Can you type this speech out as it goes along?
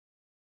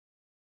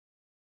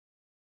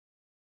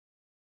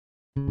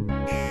Our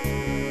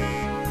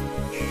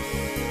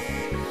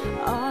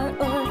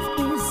earth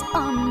is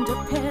under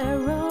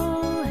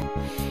peril.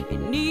 It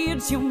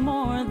needs you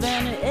more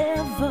than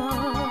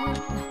ever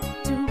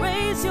to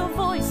raise your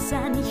voice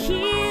and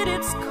heed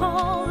its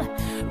call.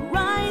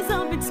 Rise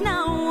up, it's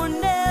now or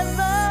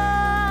never.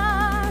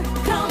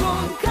 Come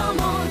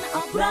on,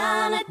 our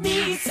planet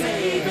needs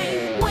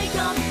saving. Wake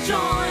up,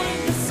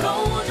 join the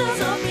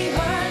soldiers of the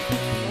earth.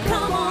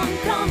 Come on,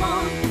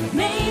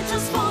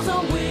 nature's foes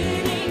are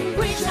winning.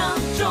 Reach out,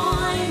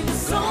 join the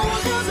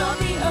soldiers of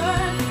the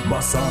earth.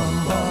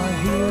 Masamba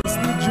hears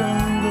the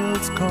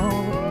jungle's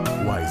call.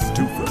 Wise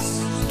Doofus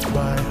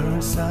by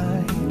her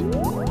side.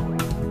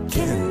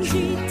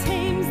 Kenji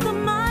tames the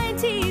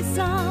mighty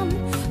sun.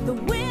 The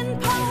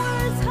wind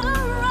powers her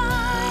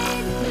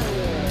ride.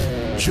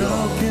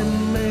 Joe can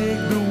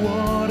make the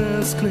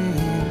waters clean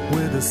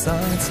with a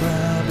science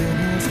lab in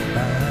his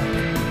back.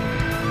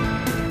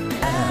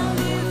 Al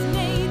is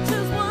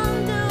nature's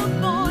wonder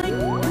boy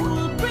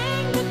who'll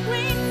bring the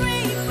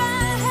greenery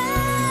back.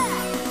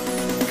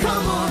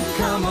 Come on,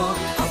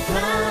 our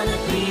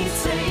planet needs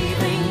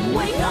saving.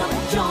 Wake up,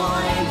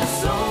 join the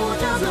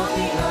soldiers of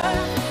the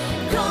earth.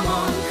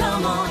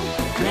 Come on,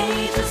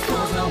 nature's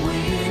foes are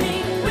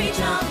winning. Reach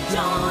out,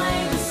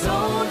 join the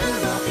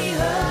soldiers of the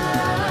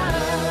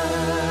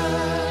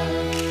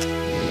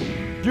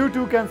earth. You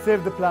too can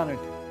save the planet.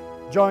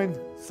 Join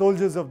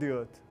Soldiers of the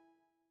Earth.